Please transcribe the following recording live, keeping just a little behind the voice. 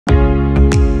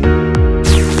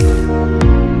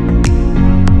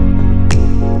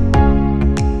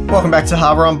Welcome back to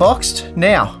Harbour Unboxed.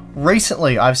 Now,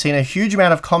 recently I've seen a huge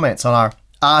amount of comments on our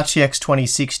RTX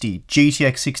 2060, GTX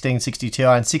 1660 Ti and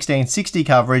 1660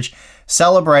 coverage,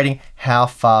 celebrating how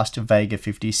fast Vega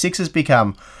 56 has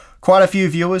become. Quite a few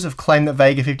viewers have claimed that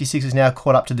Vega 56 is now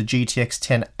caught up to the GTX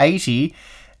 1080,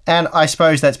 and I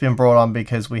suppose that's been brought on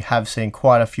because we have seen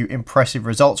quite a few impressive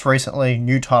results recently,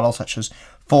 new titles such as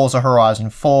Forza Horizon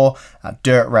 4,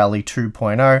 Dirt Rally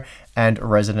 2.0, and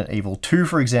Resident Evil 2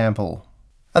 for example.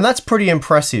 And that's pretty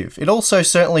impressive. It also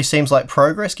certainly seems like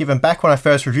progress, given back when I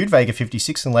first reviewed Vega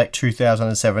 56 in late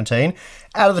 2017,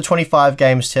 out of the 25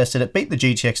 games tested, it beat the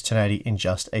GTX 1080 in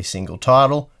just a single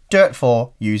title, Dirt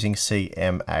 4 using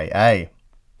CMAA.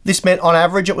 This meant on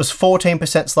average it was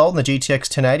 14% slower than the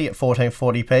GTX 1080 at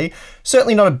 1440p.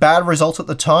 Certainly not a bad result at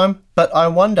the time, but I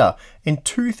wonder, in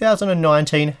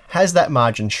 2019, has that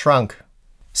margin shrunk?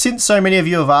 Since so many of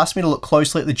you have asked me to look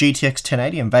closely at the GTX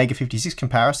 1080 and Vega 56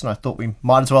 comparison, I thought we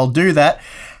might as well do that.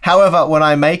 However, when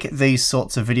I make these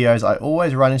sorts of videos, I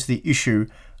always run into the issue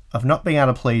of not being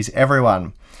able to please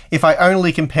everyone. If I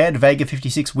only compared Vega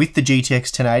 56 with the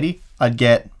GTX 1080, I'd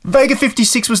get, Vega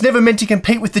 56 was never meant to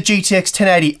compete with the GTX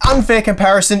 1080, unfair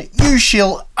comparison, you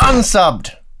shill,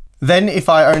 unsubbed. Then if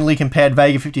I only compared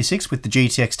Vega 56 with the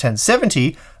GTX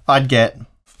 1070, I'd get,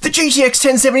 the GTX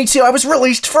 1070 Ti was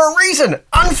released for a reason!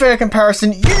 Unfair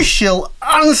comparison, you shill,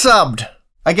 unsubbed!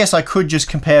 I guess I could just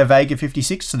compare Vega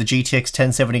 56 to the GTX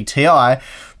 1070 Ti,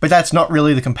 but that's not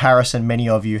really the comparison many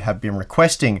of you have been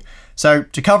requesting. So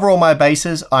to cover all my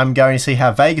bases, I'm going to see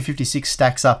how Vega 56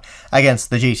 stacks up against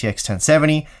the GTX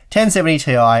 1070, 1070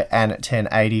 Ti and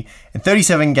 1080 in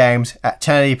 37 games at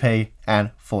 1080p and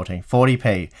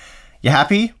 1440p. You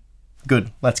happy?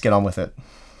 Good, let's get on with it.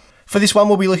 For this one,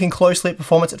 we'll be looking closely at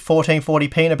performance at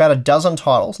 1440p in about a dozen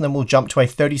titles, and then we'll jump to a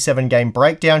 37 game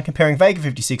breakdown comparing Vega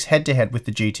 56 head-to-head with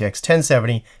the GTX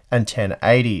 1070 and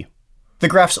 1080. The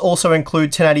graphs also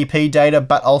include 1080p data,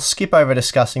 but I'll skip over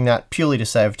discussing that purely to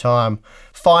save time.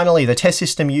 Finally, the test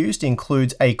system used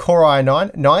includes a Core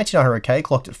i9 9900K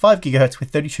clocked at 5GHz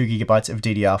with 32GB of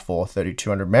DDR4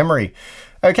 3200 memory.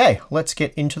 Okay, let's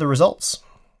get into the results.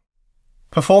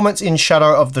 Performance in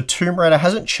Shadow of the Tomb Raider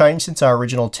hasn't changed since our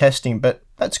original testing, but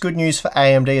that's good news for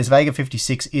AMD as Vega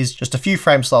 56 is just a few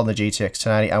frames slower than the GTX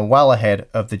 1080 and well ahead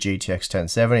of the GTX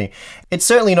 1070. It's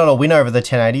certainly not a win over the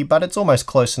 1080, but it's almost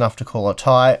close enough to call a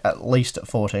tie, at least at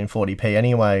 1440p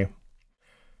anyway.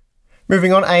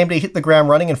 Moving on, AMD hit the ground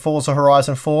running in Forza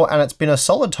Horizon 4, and it's been a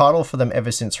solid title for them ever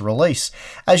since release.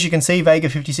 As you can see, Vega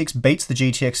 56 beats the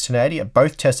GTX 1080 at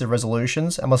both tested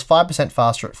resolutions and was 5%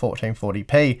 faster at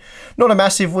 1440p. Not a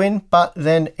massive win, but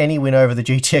then any win over the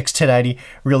GTX 1080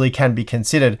 really can be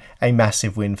considered a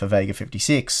massive win for Vega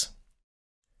 56.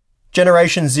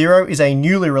 Generation 0 is a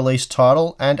newly released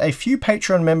title, and a few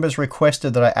Patreon members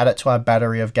requested that I add it to our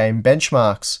battery of game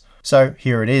benchmarks. So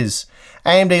here it is.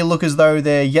 AMD look as though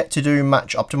they're yet to do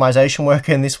much optimization work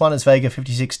in this one, as Vega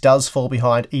 56 does fall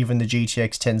behind even the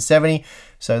GTX 1070,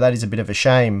 so that is a bit of a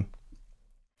shame.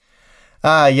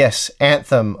 Yes,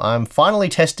 Anthem. I'm finally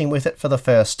testing with it for the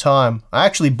first time. I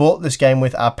actually bought this game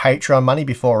with our Patreon money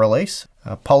before release.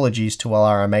 Apologies to all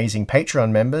our amazing Patreon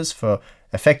members for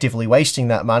effectively wasting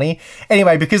that money.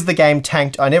 Anyway, because the game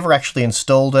tanked, I never actually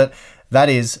installed it. That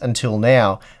is, until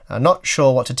now. I'm not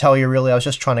sure what to tell you really, I was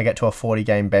just trying to get to a 40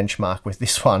 game benchmark with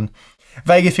this one.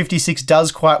 Vega 56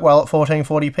 does quite well at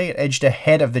 1440p, it edged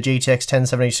ahead of the GTX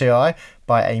 1070 Ti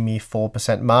by a mere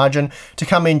 4% margin, to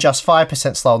come in just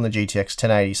 5% slower than the GTX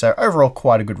 1080, so overall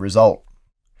quite a good result.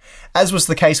 As was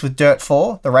the case with Dirt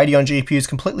 4, the Radeon GPUs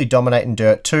completely dominate in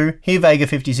Dirt 2. Here Vega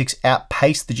 56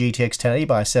 outpaced the GTX 1080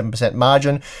 by a 7%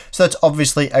 margin, so that's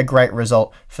obviously a great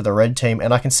result for the Red Team,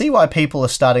 and I can see why people are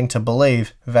starting to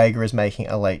believe Vega is making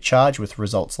a late charge with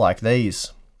results like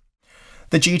these.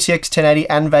 The GTX 1080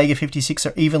 and Vega 56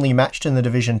 are evenly matched in the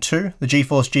Division 2. The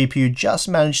GeForce GPU just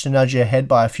managed to nudge you ahead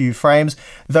by a few frames,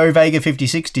 though Vega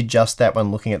 56 did just that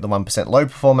when looking at the 1% low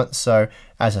performance, so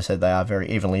as I said, they are very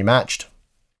evenly matched.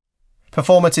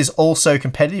 Performance is also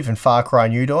competitive in Far Cry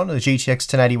New Dawn. The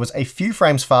GTX 1080 was a few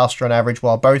frames faster on average,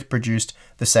 while both produced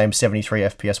the same 73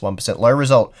 FPS 1% low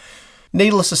result.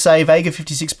 Needless to say, Vega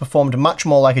 56 performed much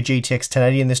more like a GTX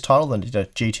 1080 in this title than it did a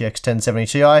GTX 1070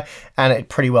 Ti, and it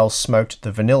pretty well smoked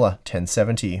the vanilla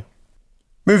 1070.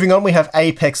 Moving on, we have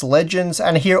Apex Legends,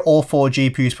 and here all 4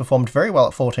 GPUs performed very well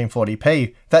at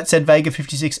 1440p. That said, Vega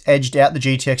 56 edged out the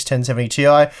GTX 1070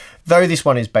 Ti, though this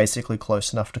one is basically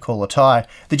close enough to call a tie.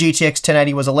 The GTX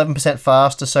 1080 was 11%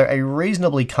 faster, so a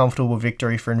reasonably comfortable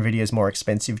victory for Nvidia's more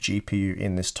expensive GPU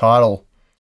in this title.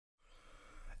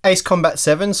 Ace Combat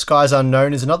 7 Skies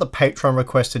Unknown is another Patreon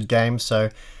requested game, so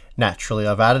naturally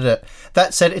I've added it.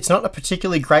 That said, it's not a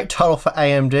particularly great title for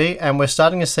AMD, and we're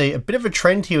starting to see a bit of a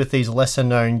trend here with these lesser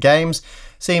known games.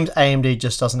 Seems AMD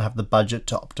just doesn't have the budget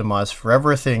to optimize for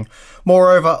everything.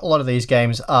 Moreover, a lot of these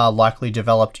games are likely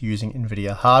developed using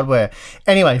Nvidia hardware.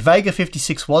 Anyway, Vega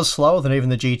 56 was slower than even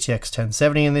the GTX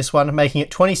 1070 in this one, making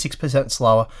it 26%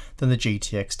 slower than the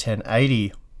GTX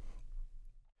 1080.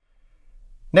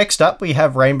 Next up, we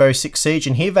have Rainbow Six Siege,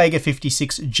 and here Vega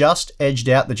 56 just edged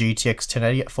out the GTX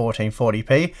 1080 at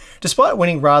 1440p, despite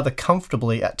winning rather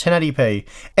comfortably at 1080p.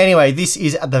 Anyway, this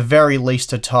is at the very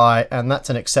least a tie, and that's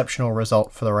an exceptional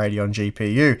result for the Radeon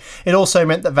GPU. It also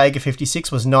meant that Vega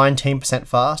 56 was 19%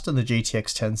 faster than the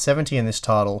GTX 1070 in this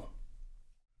title.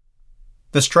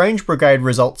 The Strange Brigade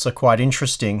results are quite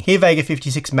interesting. Here Vega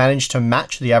 56 managed to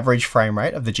match the average frame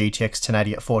rate of the GTX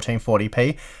 1080 at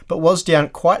 1440p, but was down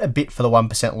quite a bit for the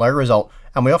 1% low result,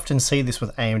 and we often see this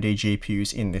with AMD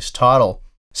GPUs in this title.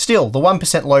 Still, the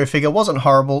 1% low figure wasn't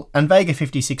horrible, and Vega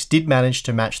 56 did manage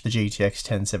to match the GTX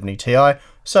 1070 Ti,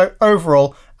 so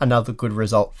overall, another good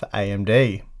result for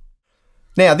AMD.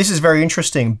 Now, this is very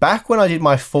interesting. Back when I did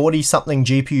my 40-something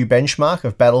GPU benchmark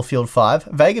of Battlefield 5,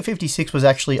 Vega 56 was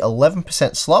actually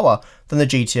 11% slower than the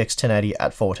GTX 1080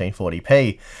 at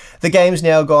 1440p. The game's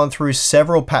now gone through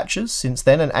several patches since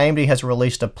then, and AMD has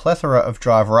released a plethora of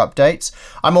driver updates.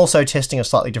 I'm also testing a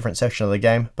slightly different section of the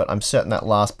game, but I'm certain that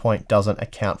last point doesn't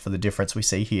account for the difference we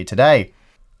see here today.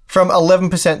 From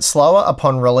 11% slower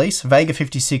upon release, Vega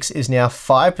 56 is now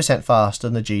 5% faster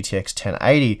than the GTX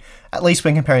 1080, at least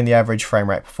when comparing the average frame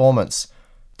rate performance.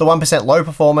 The 1% low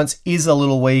performance is a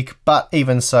little weak, but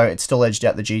even so, it still edged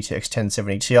out the GTX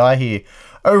 1070 Ti here.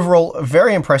 Overall,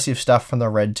 very impressive stuff from the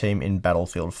Red Team in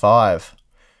Battlefield 5.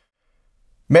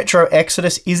 Metro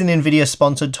Exodus is an Nvidia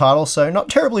sponsored title, so not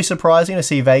terribly surprising to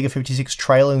see Vega 56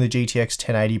 trailing the GTX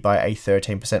 1080 by a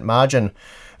 13% margin.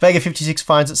 Vega 56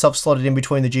 finds itself slotted in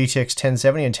between the GTX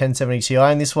 1070 and 1070 Ti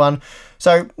in this one,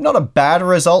 so not a bad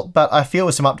result, but I feel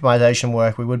with some optimization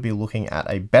work we would be looking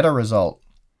at a better result.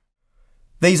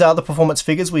 These are the performance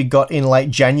figures we got in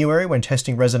late January when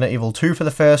testing Resident Evil 2 for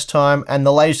the first time, and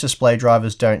the latest display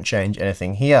drivers don't change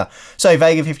anything here. So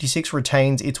Vega 56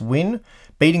 retains its win,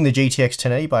 beating the GTX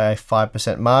 1080 by a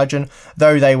 5% margin,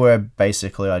 though they were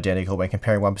basically identical when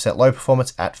comparing 1% low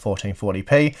performance at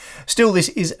 1440p. Still, this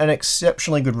is an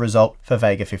exceptionally good result for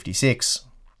Vega 56.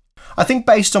 I think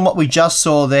based on what we just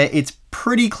saw there, it's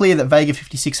pretty clear that Vega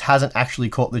 56 hasn't actually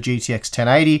caught the GTX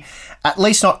 1080, at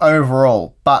least not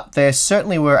overall, but there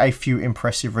certainly were a few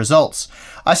impressive results.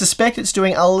 I suspect it's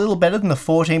doing a little better than the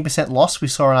 14% loss we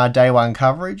saw in our day one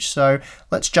coverage, so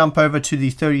let's jump over to the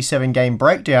 37 game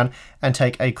breakdown and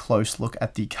take a close look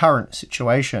at the current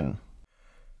situation.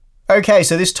 Okay,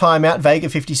 so this time out, Vega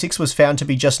 56 was found to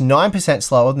be just 9%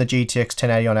 slower than the GTX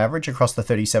 1080 on average across the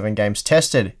 37 games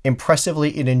tested.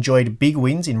 Impressively, it enjoyed big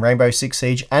wins in Rainbow Six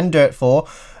Siege and Dirt 4,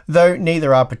 though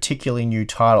neither are particularly new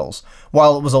titles,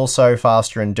 while it was also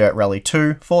faster in Dirt Rally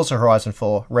 2, Forza Horizon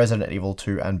 4, Resident Evil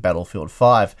 2, and Battlefield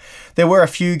 5. There were a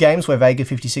few games where Vega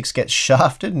 56 gets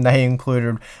shafted, and they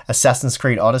included Assassin's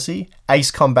Creed Odyssey,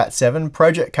 Ace Combat 7,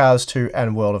 Project Cars 2,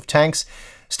 and World of Tanks.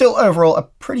 Still, overall, a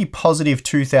pretty positive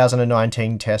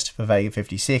 2019 test for Vega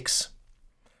 56.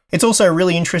 It's also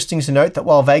really interesting to note that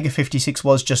while Vega 56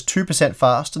 was just 2%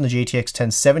 faster than the GTX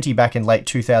 1070 back in late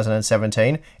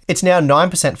 2017, it's now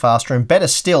 9% faster, and better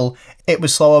still, it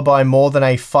was slower by more than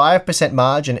a 5%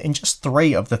 margin in just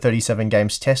 3 of the 37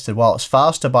 games tested, while it's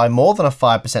faster by more than a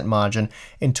 5% margin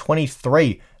in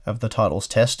 23 of the titles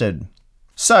tested.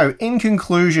 So, in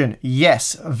conclusion,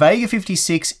 yes, Vega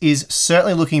 56 is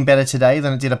certainly looking better today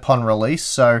than it did upon release,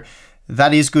 so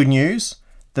that is good news.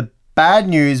 The bad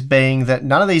news being that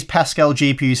none of these Pascal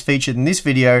GPUs featured in this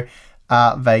video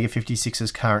are Vega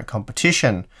 56's current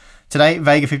competition. Today,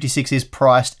 Vega 56 is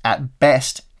priced at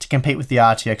best to compete with the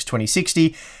RTX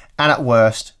 2060, and at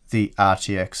worst, the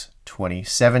RTX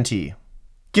 2070.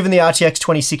 Given the RTX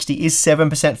 2060 is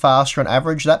 7% faster on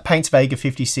average, that paints Vega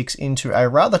 56 into a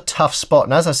rather tough spot,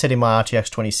 and as I said in my RTX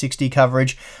 2060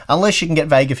 coverage, unless you can get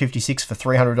Vega 56 for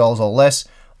 $300 or less,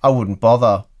 I wouldn't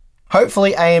bother.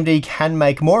 Hopefully AMD can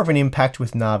make more of an impact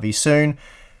with Navi soon.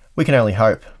 We can only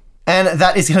hope. And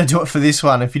that is going to do it for this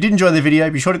one. If you did enjoy the video,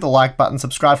 be sure to hit the like button,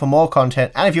 subscribe for more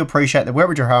content, and if you appreciate the Where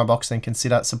Would Your Home Unboxed, then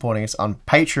consider supporting us on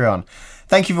Patreon.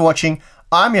 Thank you for watching.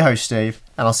 I'm your host, Steve,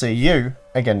 and I'll see you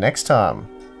again next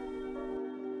time.